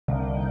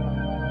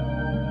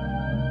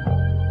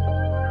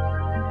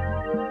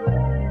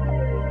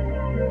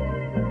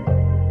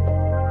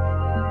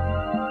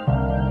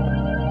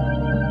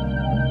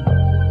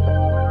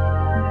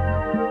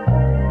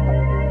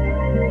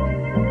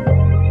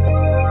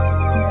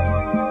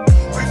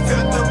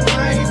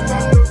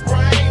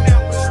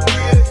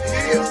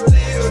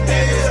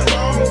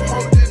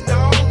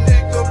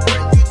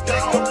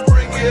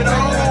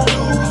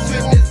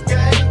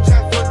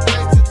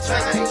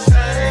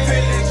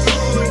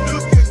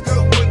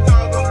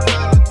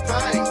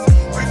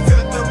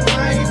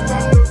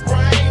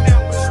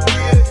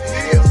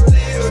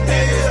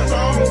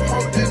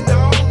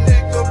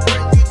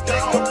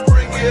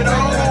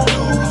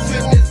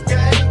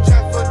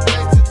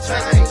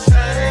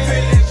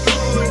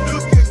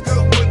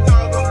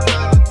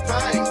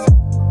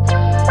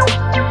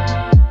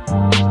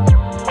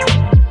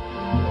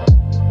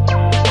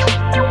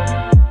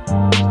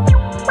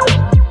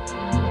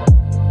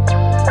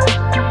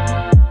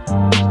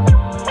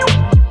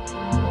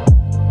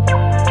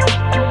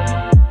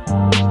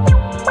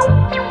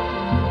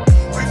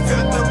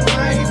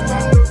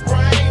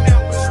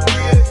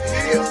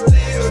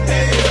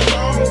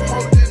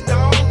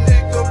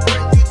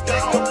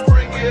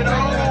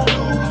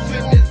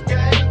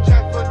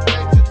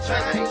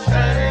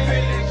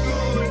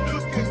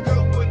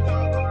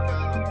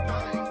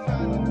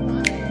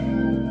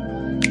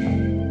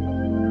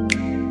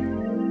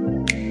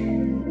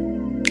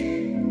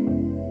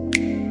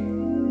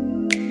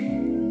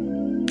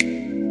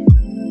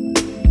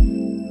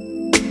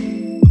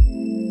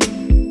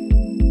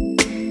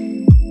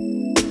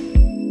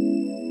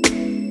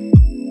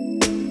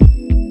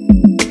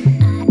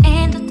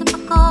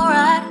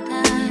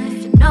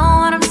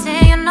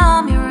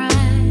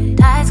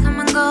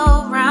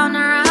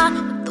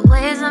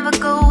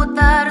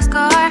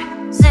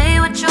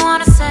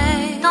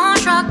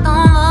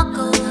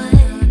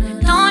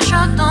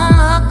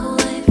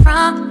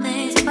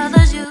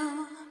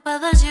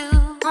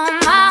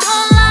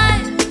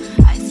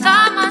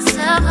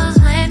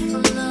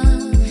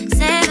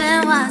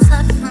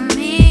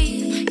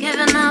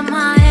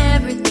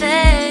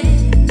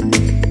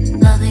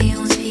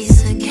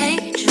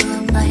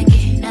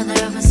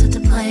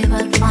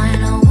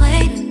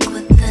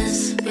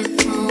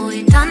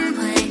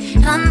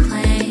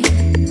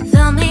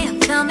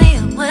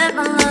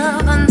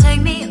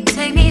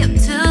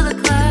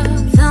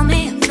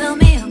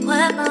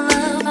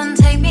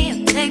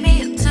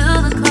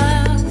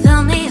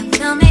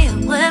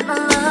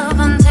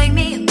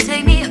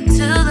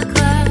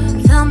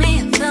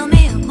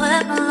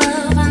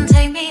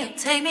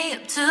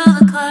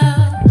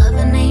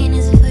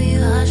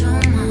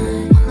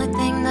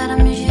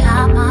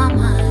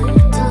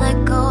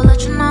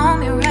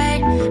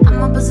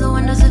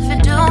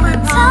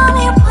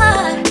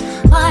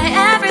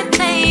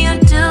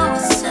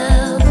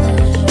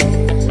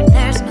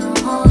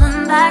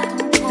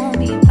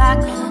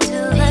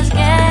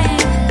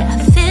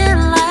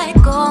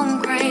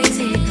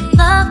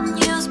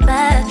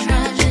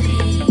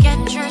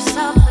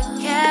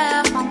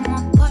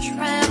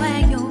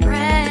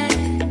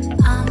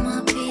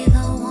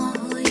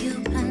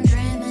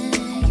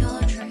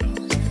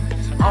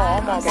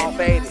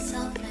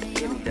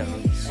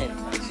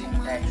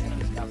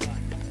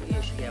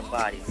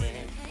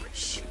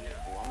Shit,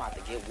 boy, I'm about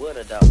to get with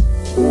her though.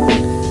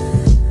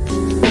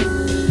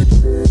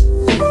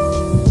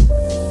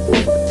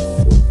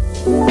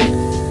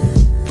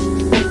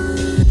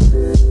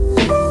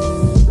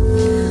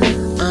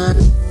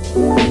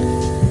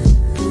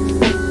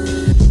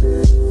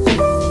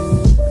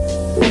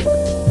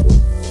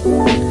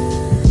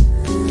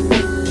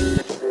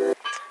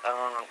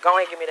 Go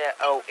ahead and give me that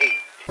OE.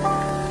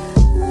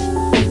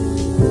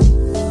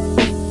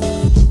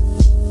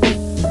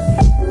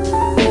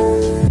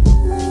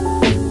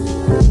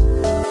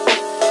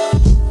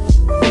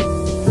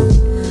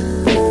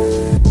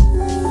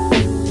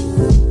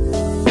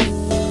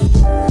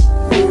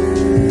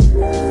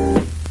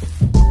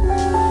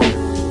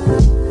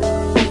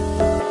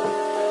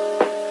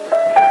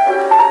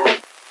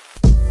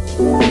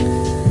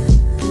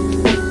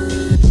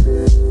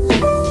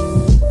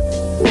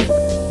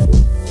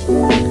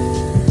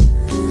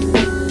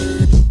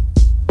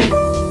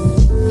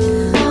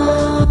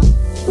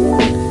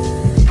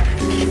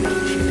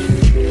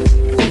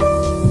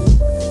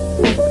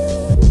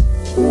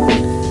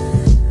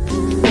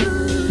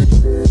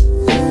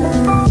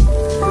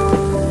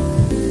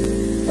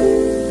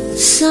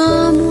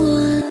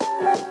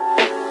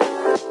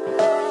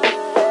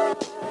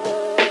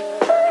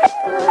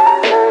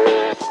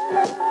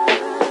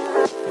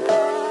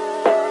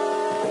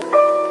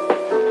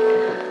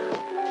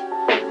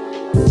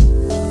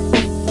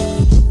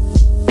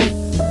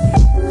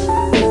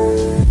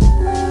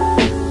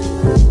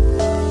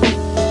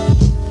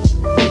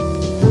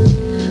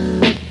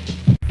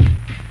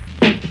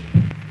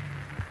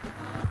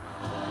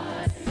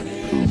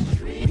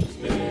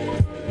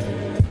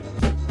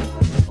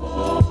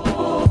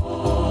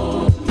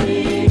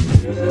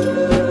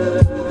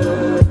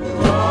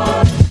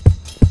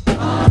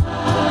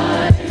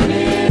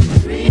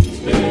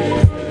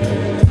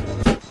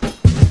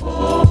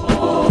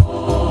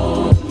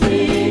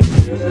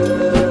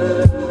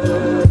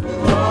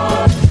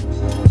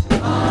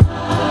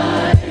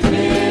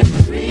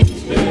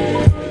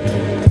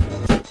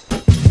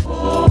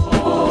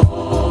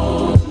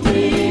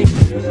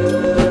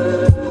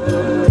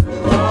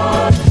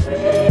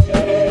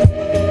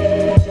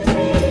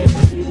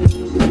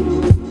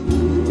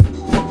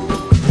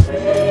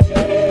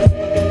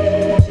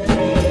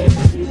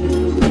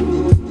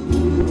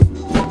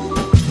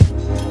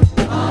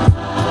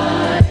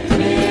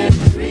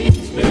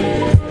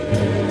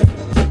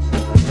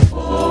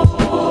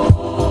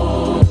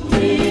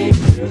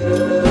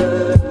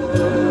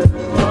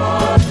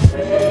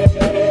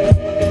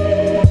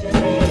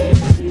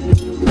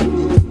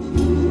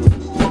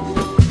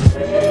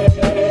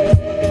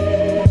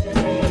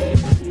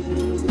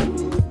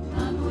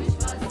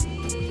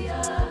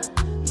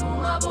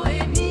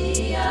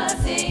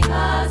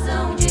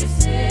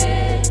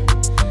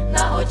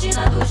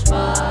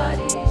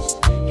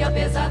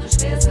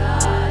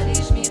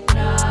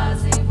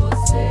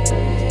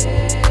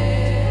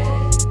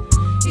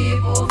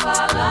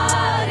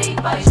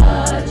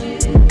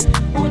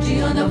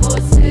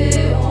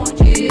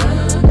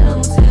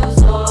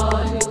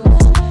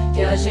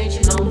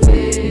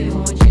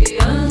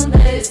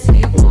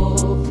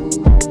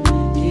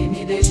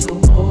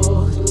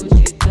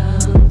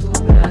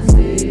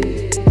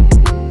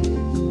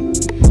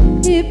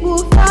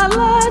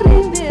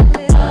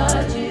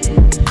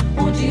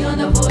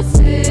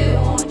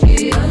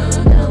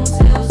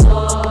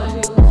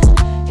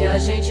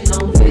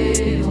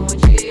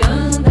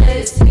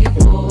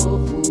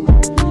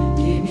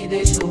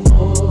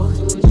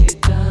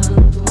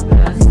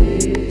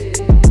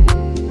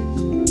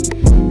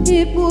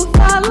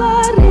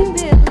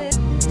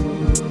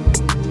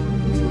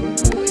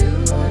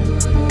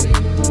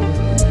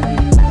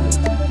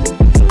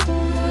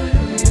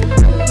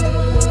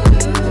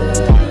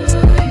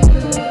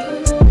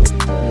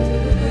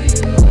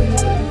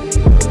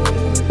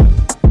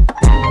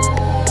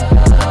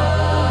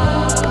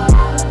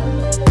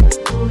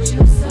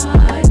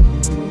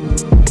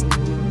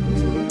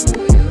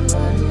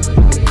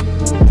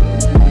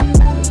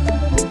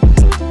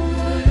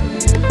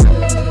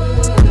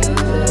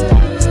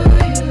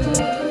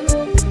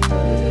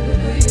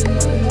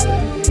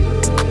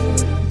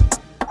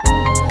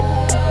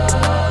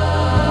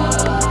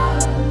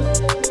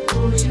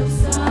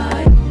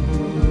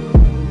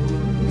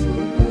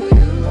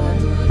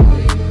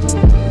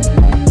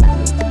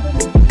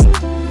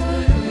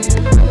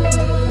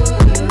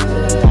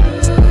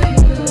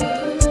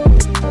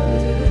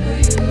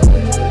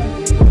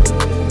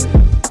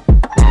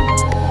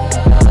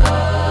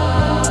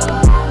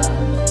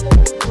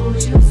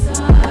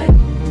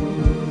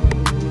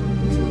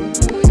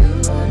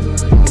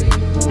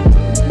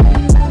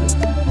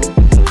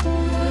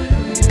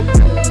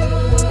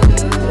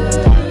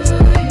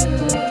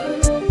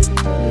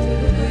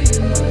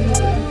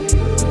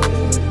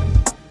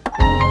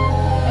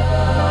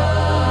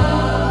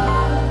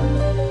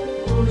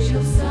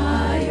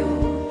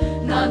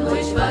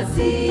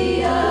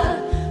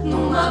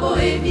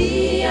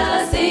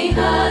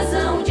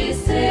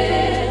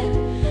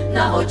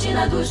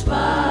 rotina dos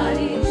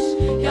bares,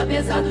 que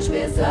apesar dos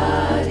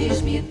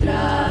pesares me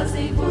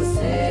trazem você.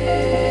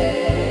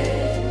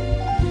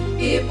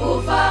 E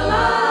por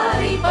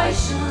falar em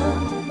paixão,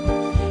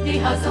 em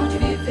razão de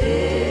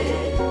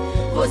viver,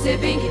 você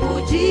bem que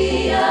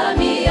podia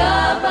me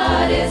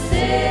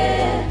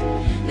aparecer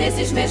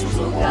nesses mesmos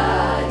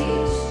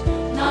lugares,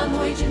 na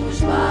noite nos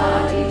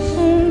bares.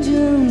 Onde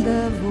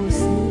anda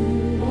você?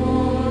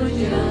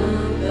 Onde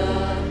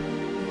anda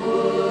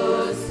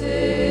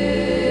você?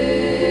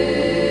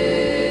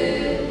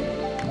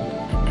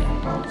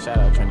 Shout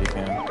out Trendy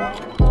Kam.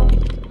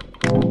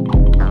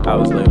 I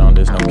was late on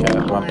this, no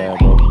cap, my bad,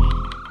 bro.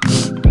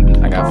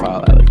 I got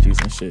foul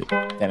allergies and shit.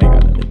 That ain't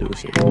got nothing to do with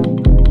shit.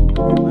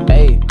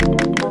 Hey,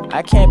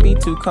 I can't be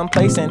too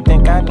complacent,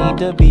 think I need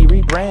to be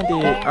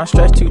rebranded. I'm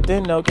stretched too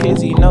thin, no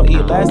kizzy, no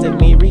elastic,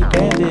 me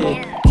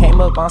rebanded. Came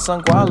up on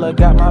some guala,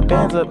 got my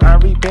bands up, I'm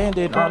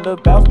rebanded. On the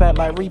bounce back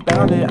like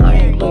rebounded, I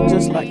ain't look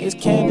just like it's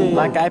candid.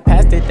 Like I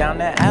passed it down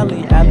the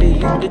alley, you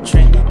the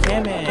Trendy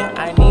Kam.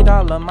 I need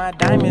all of my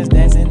diamonds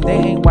dancing, they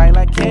ain't white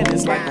like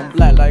Candace. Like I'm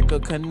black like a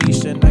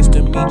Kanisha, nice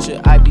to meet you,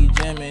 I be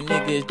jamming.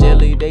 Niggas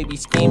jelly, they be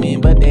scheming,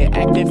 but they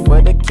acting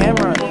for the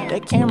camera. They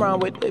camera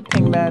with the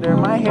pink matter,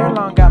 my hair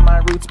long, got my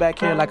roots back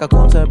here like a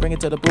kunta. Bring it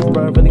to the booth,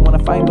 bro, really wanna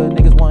fight, but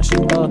niggas wanna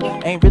shoot up.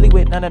 Ain't really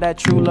with none of that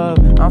true love.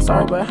 I'm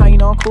sorry, but how you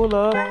know I'm cool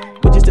up?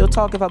 Would you still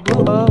talk if I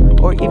blew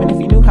up? Or even if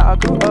you knew how I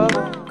grew up?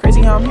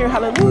 Crazy how I'm here,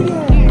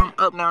 hallelujah. I'm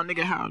up now,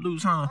 nigga, how I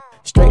lose, huh?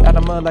 Straight out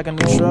of mud like a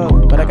new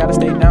shrub, but I gotta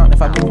stay down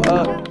if I move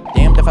up.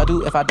 Damned if I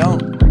do, if I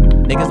don't.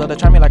 Niggas love to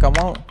try me like I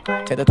won't.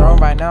 Take the throne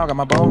right now, got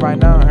my bone right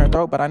now in her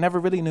throat, but I never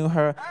really knew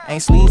her.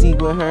 Ain't sleazy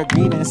with her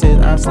grievances,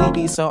 I'm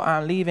sleepy, so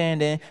I'm leaving.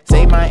 Then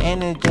save my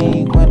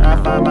energy when I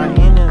find my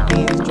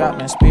enemies.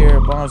 Dropping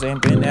spirit bombs,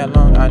 ain't been that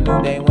long. I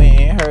knew they went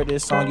and heard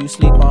this song. You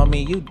sleep on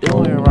me, you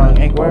doing wrong.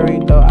 Ain't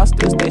worried though, I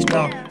still stay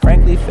strong.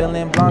 Frankly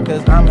feeling blanc,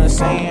 cause I'm a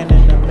saying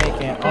in the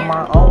making. On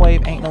my own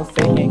wave, ain't no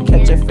faking.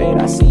 Catch a fade,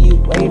 I see you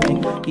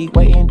waving. He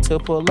waiting to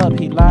pull up,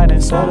 he lied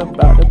and said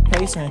about the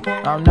pacing.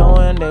 I'm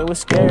knowing they was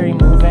scary,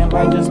 moving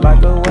like just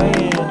like a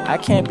weigh-in. I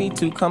can't be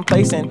too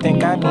complacent,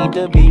 think I need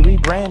to be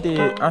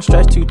rebranded. I'm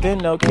stretched too thin,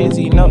 no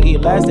kizzy, no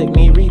elastic,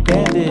 me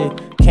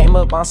rebanded. Came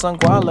up on some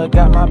guala,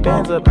 got my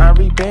bands up, I'm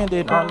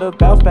rebanded. On the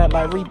bounce back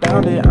like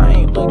rebounded, I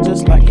ain't look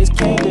just like it's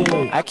candid.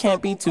 I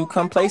can't be too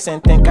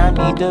complacent, think I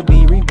need to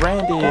be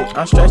rebranded.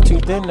 I'm stretched too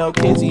thin, no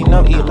kizzy,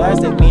 no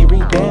elastic, me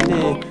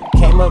rebanded.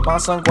 Came up on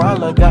some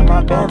guala, got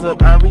my bands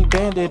up, I'm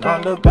rebanded.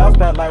 On the bounce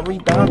back like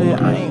rebounded,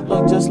 I ain't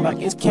look just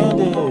like it's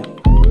candid.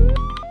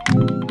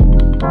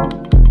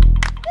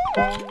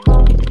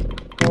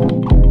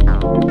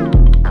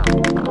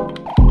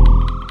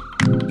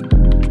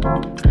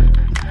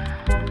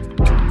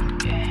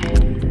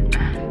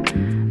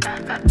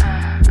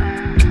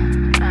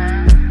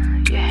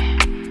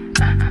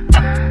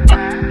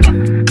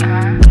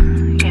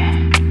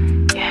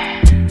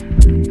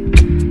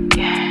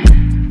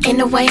 In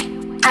the way,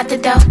 out the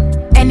door,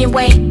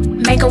 anyway,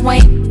 make a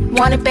way,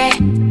 want it back,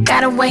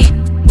 gotta wait,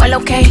 well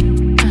okay.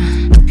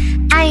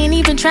 I ain't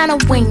even tryna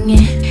wing it,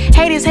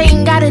 haters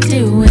hating, gotta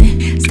do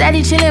it.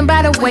 Steady chillin'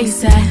 by the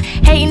wayside,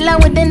 hating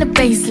lower than the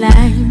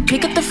baseline.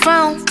 Pick up the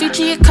phone,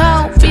 future your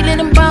call, feel it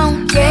in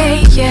bone,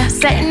 yeah, yeah.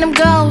 Setting them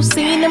goals,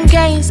 seeing them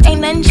gains, ain't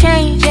nothing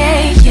changed,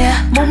 yeah,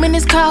 yeah. Movement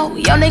is cold,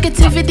 your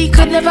negativity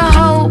could never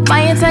hold.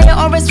 My entire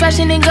aura's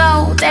fashion in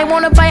gold, they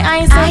wanna bite, I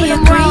ain't saying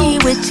them wrong.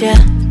 With ya,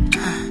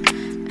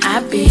 I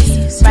be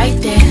right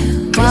there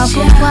with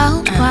ya,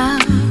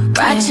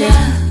 Roger,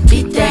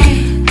 be there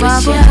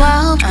with ya,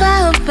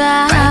 right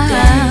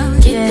there,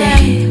 get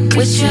there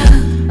with ya,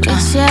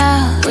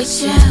 yeah.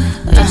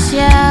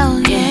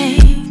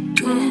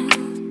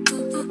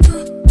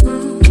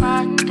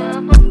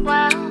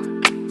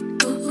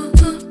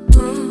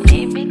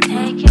 Need me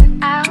taken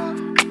out,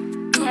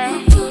 yeah.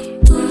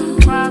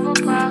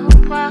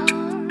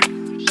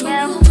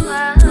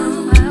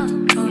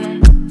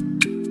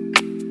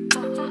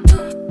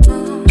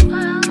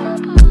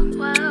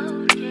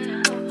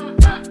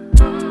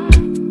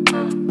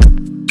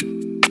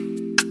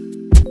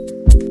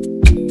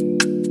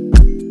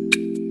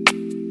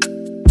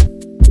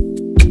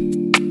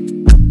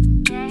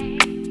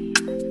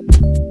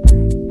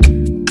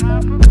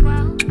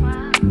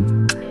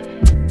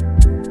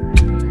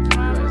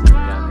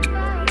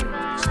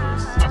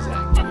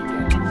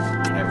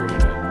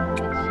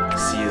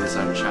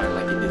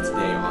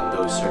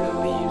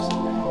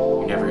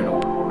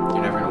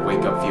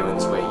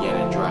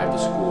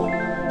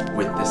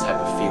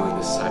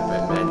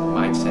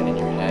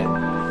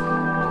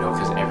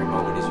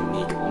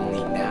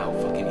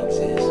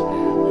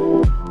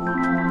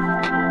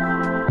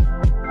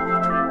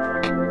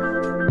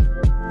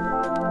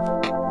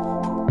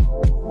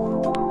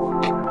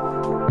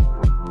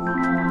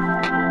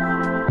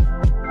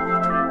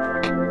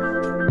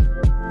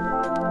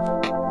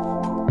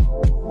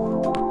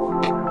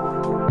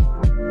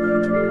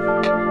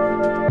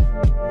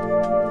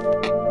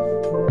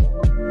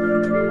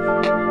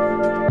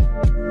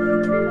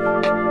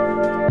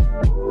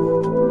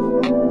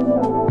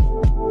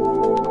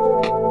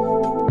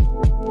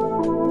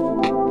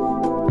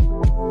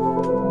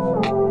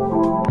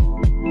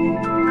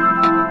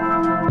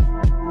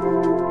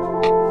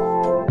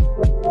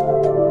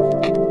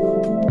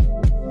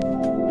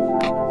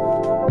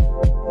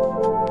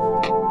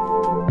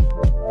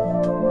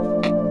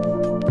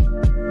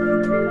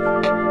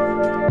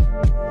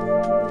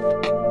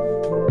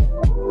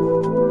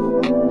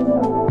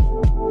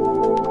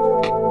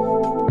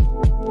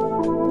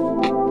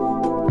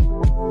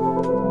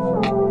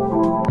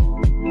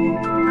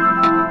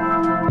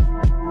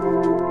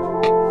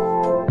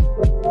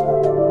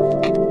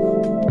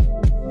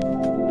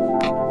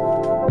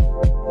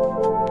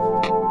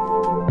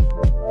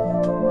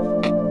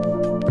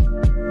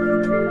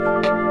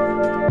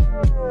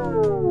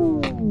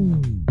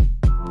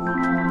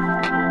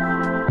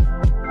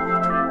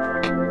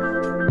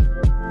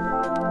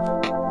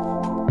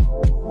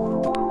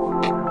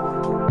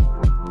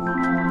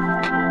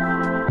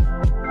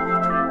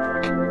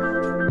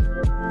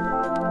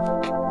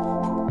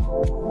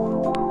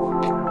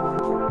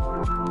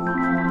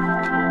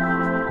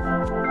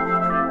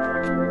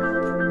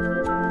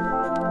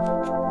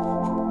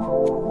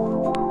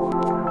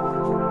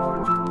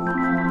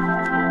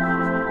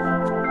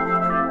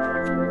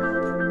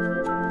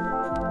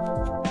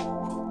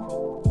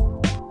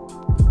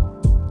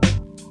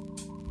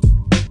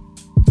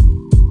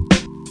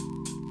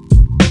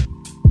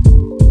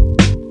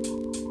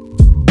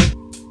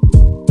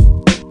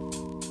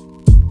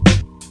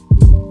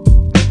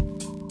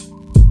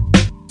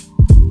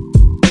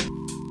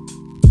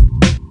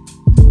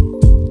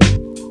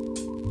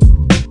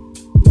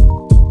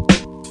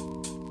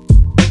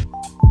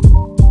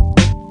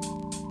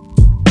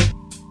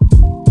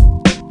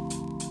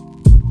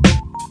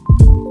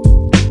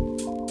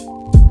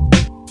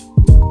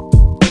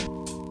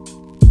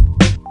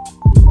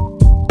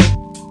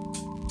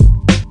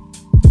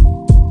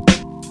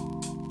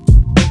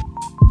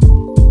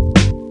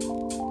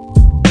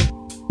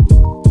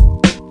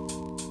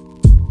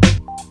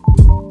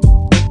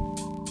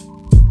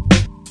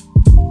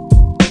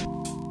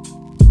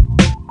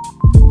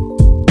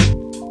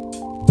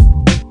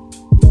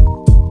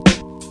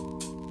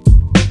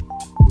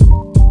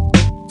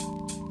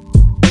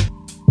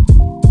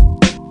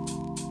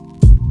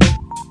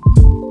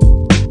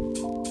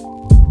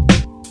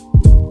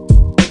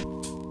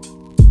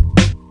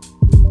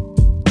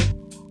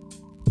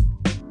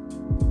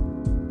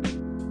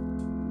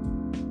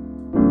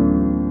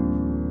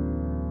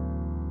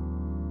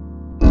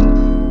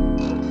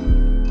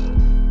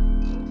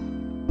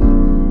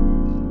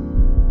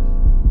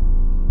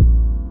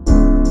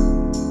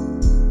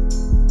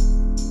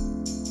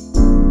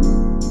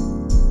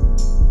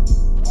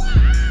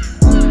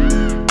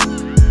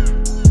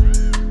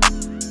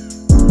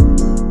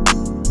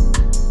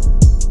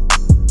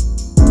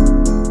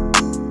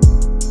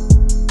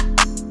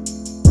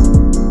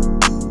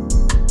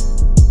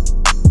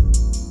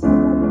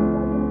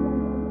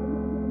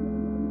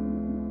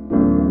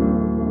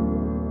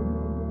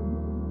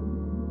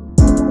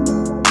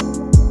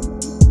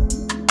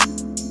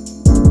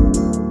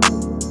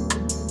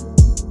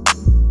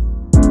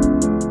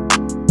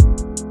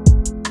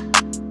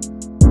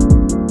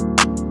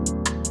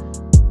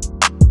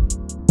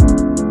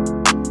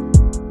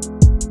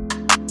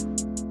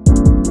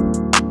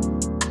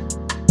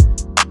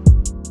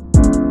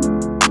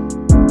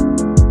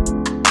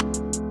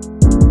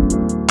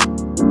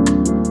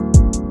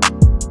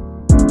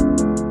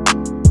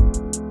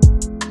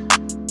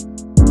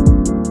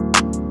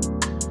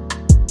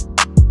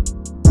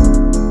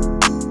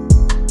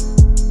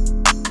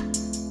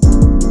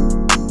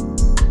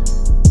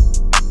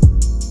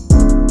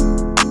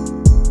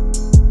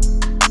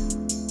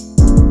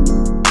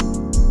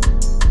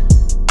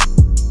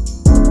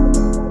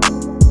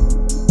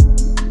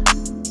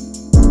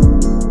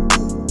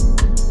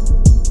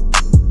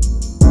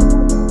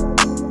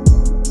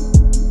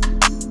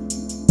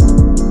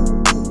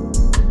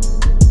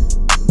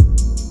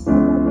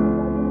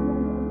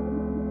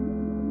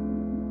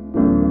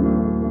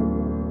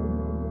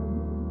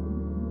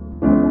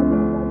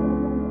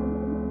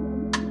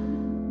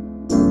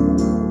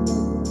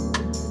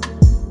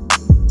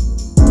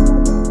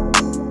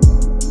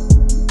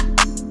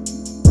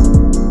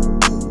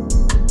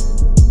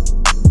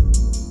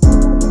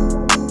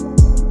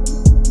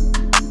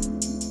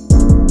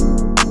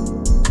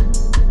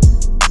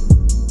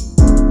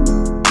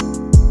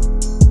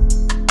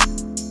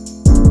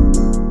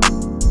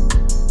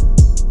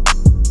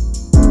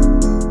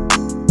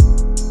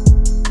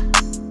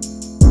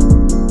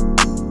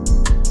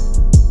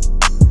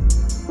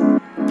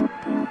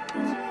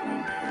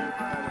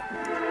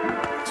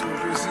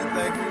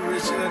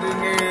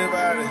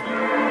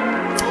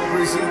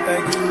 he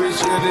think he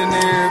richer than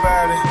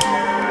everybody.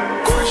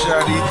 Fresh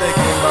out, he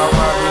thinking about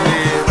robbing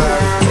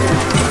everybody.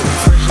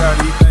 Fresh out,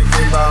 he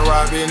thinking about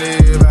robbing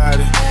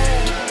everybody.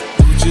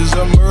 Is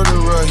a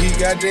murderer, he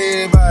got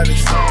dead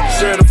bodies.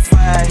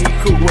 Certified, he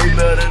cook way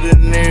better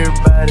than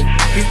everybody.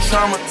 He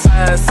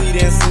traumatized, he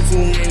done seen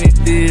too many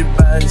dead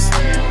bodies.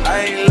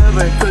 I ain't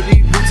loving, cause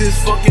these bitches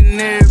fucking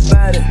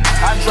everybody.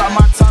 I drop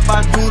my top,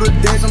 I do the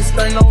dash, I'm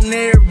stunning on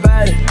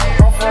everybody.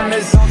 I'm from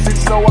that zone 6,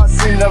 so I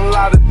seen a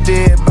lot of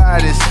dead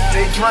bodies.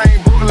 They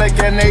drained Brooklyn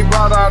and they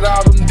brought out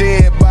all them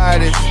dead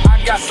bodies.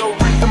 I got so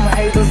rich, them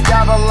haters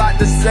got a lot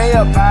to say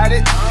about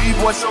it. These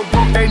boys so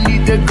broke, they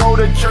need to go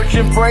to church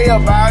and pray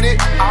about it.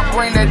 I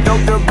bring that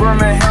dope to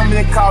Birmingham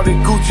and called it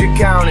Gucci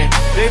County.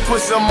 They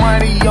put some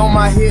money on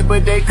my head,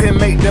 but they couldn't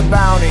make the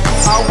bounty.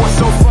 I was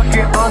so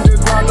fucking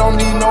underground, don't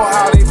even know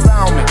how they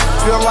found me.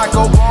 Feel like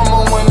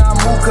Obama when I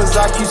move, cause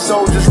I keep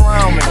soldiers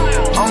around me.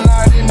 I'm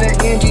not in the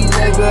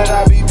NBA, but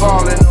I be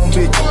ballin' on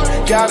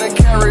bitches. Gotta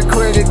carry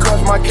credit,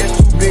 cause my cash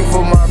too big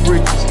for my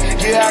britches.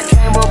 Yeah, I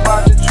came up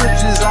out the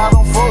trenches, I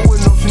don't fuck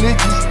with no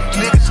snitches.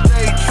 Niggas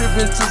stay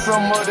trippin' till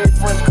some of their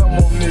friends come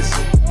on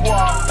missing.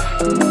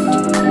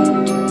 Wow.